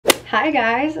Hi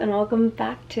guys, and welcome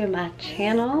back to my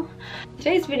channel.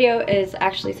 Today's video is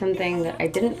actually something that I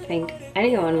didn't think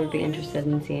anyone would be interested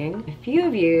in seeing. A few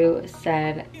of you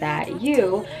said that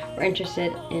you were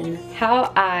interested in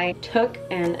how I took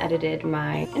and edited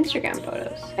my Instagram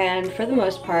photos. And for the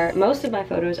most part, most of my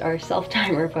photos are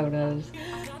self-timer photos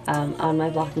on my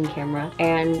vlogging camera.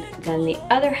 And then the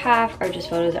other half are just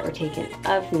photos that were taken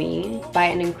of me by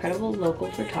an incredible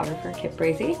local photographer, Kip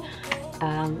Brazy.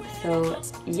 So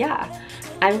yeah,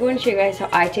 I'm going to show you guys how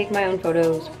I take my own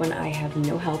photos when I have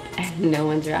no help and no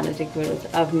one's around to take photos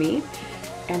of me,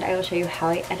 and I will show you how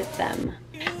I edit them.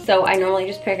 So I normally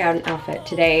just pick out an outfit.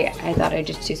 Today I thought I'd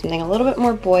just do something a little bit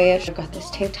more boyish. I got this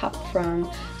tank top from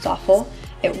Zoffel.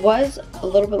 It was a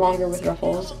little bit longer with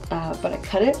ruffles, but I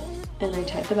cut it and I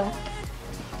tied the back.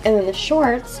 And then the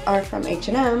shorts are from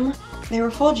H&M. They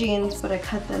were full jeans, but I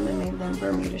cut them and made them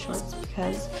Bermuda shorts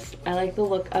because I like the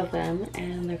look of them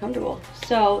and they're comfortable.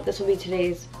 So this will be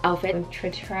today's outfit. I'm going to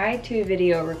try to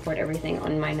video record everything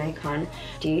on my Nikon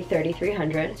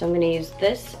D3300. So I'm going to use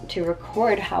this to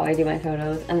record how I do my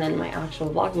photos, and then my actual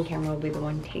vlogging camera will be the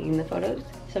one taking the photos.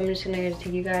 So I'm just going to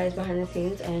take you guys behind the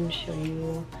scenes and show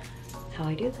you how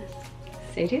I do this.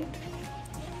 Stay tuned.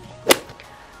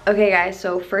 Okay guys,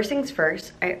 so first things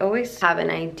first, I always have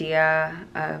an idea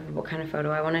of what kind of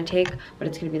photo I want to take, but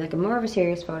it's going to be like more of a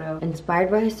serious photo, inspired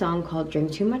by a song called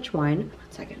Drink Too Much Wine. 1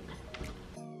 second.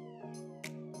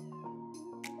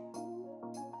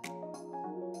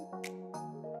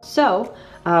 So,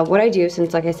 what I do,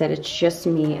 since like I said, it's just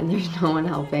me and there's no one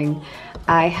helping,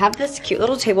 I have this cute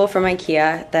little table from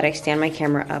IKEA that I stand my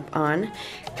camera up on.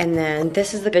 And then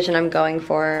this is the vision I'm going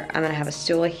for. I'm gonna have a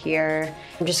stool here.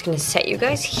 I'm just gonna set you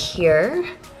guys here,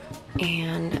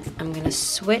 and I'm gonna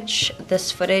switch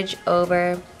this footage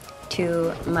over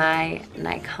to my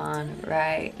Nikon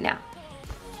right now.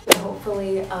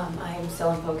 Hopefully I am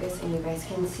still in focus and you guys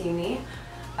can see me.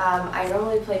 I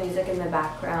normally play music in the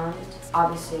background.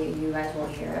 Obviously you guys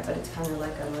won't hear it, but it's kind of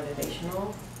like a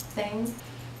motivational thing.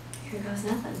 Here goes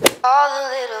nothing. All the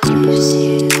little gifts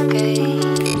you gave,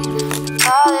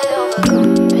 all it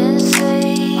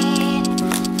overcompensated.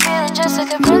 Feeling just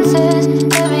like a princess,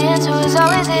 every answer was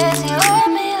always yes. You let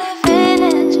me live in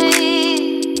a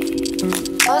dream.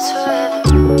 What's forever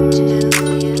to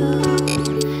you?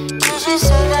 You just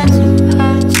say that you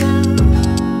have to.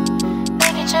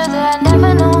 Making sure that I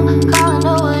never know. Calling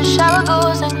over the shower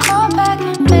goes and call back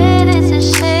in bed. It's a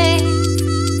shame.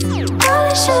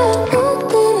 Probably should've known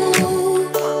better.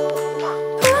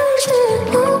 Probably should've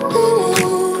known better.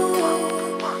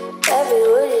 Every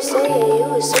word you say, you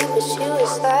were sick, but you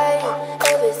was lying.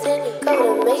 Everything you covered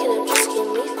up, making them just keep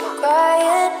me from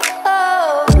crying.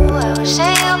 Oh, I wish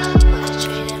that you would've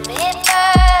treated me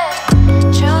bad.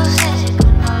 Truth is, you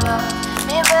couldn't love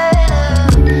me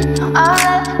better. Now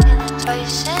I'm feeling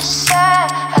twice as sad.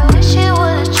 I wish you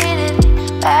would've treated me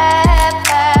bad,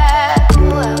 bad.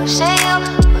 Ooh, I wish that you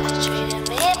would've treated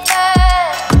me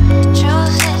bad.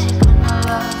 Truth is, you couldn't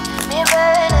love me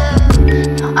better.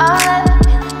 Now I'm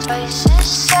feeling twice as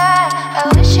sad. I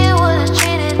wish you would've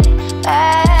treated me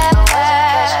bad,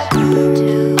 bad. To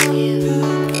you,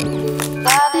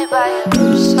 blinded by you,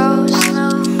 so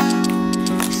smooth.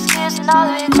 Excuse and all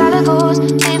of your tentacles,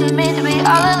 leaving me to be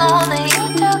all alone. Then you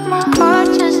took my heart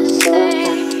just to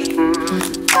stay.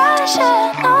 Probably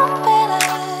should've known better.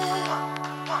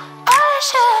 Probably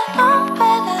should've known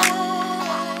better.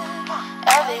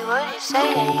 Every word you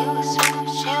say, you was sweet, but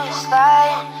you was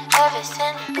lying.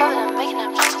 Everything you covered up, making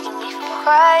them just keep me from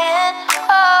crying.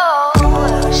 Oh, I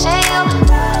wish that you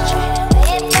would've treated me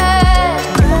bad.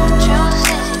 Truth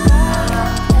is, you couldn't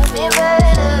love me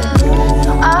better.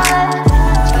 No, I'm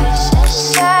twice as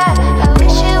sad. I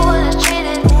wish you would've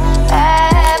treated me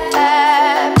bad,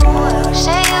 bad. Ooh, I wish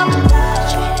that you would've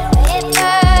treated me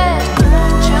bad.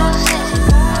 Truth is, you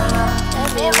couldn't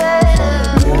love me better.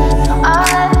 No,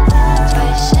 I'm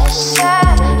twice as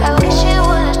sad. I wish you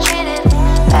would've treated me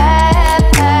bad,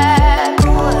 bad.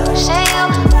 Ooh, I wish that you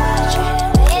would've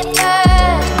treated me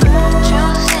bad.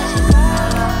 Truth is, you couldn't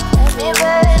love me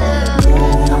better.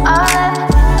 No, I'm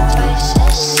twice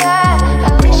as sad. I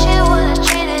wish you would've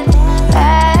treated me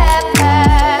bad,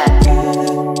 bad.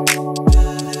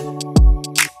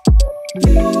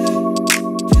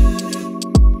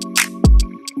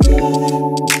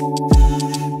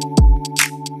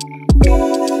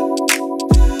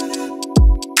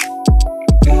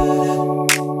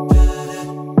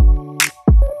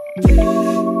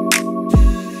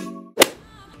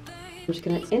 I'm just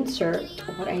gonna insert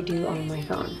what I do on my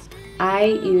phone. I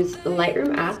use the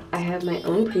Lightroom app. I have my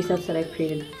own presets that I've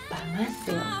created by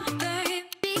myself.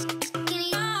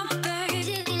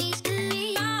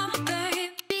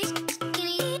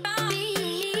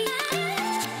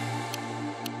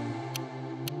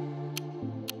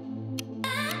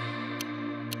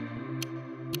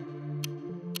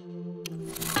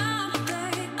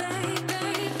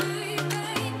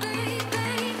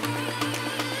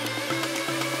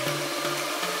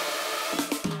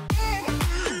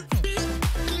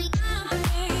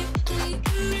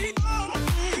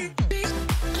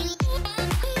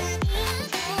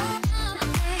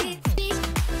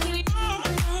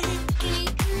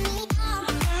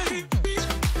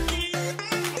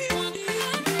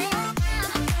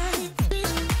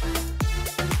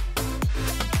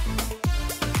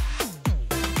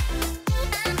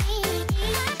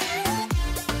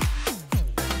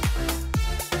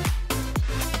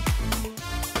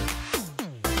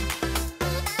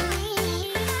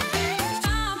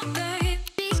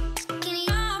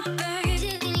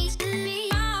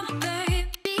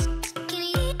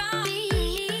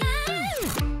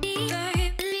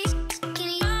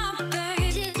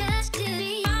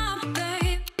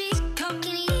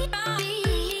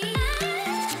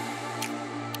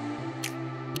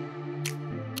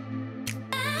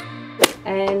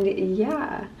 And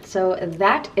yeah, so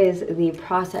that is the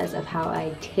process of how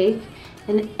I take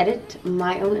and edit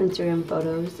my own Instagram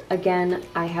photos. Again,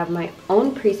 I have my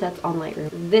own presets on Lightroom.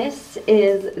 This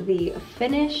is the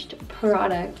finished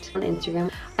product on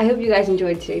Instagram. I hope you guys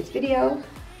enjoyed today's video.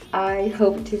 I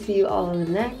hope to see you all in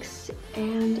the next.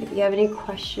 And if you have any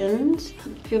questions,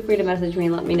 feel free to message me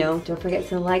and let me know. Don't forget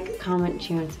to like, comment,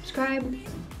 share, and subscribe.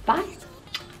 Bye.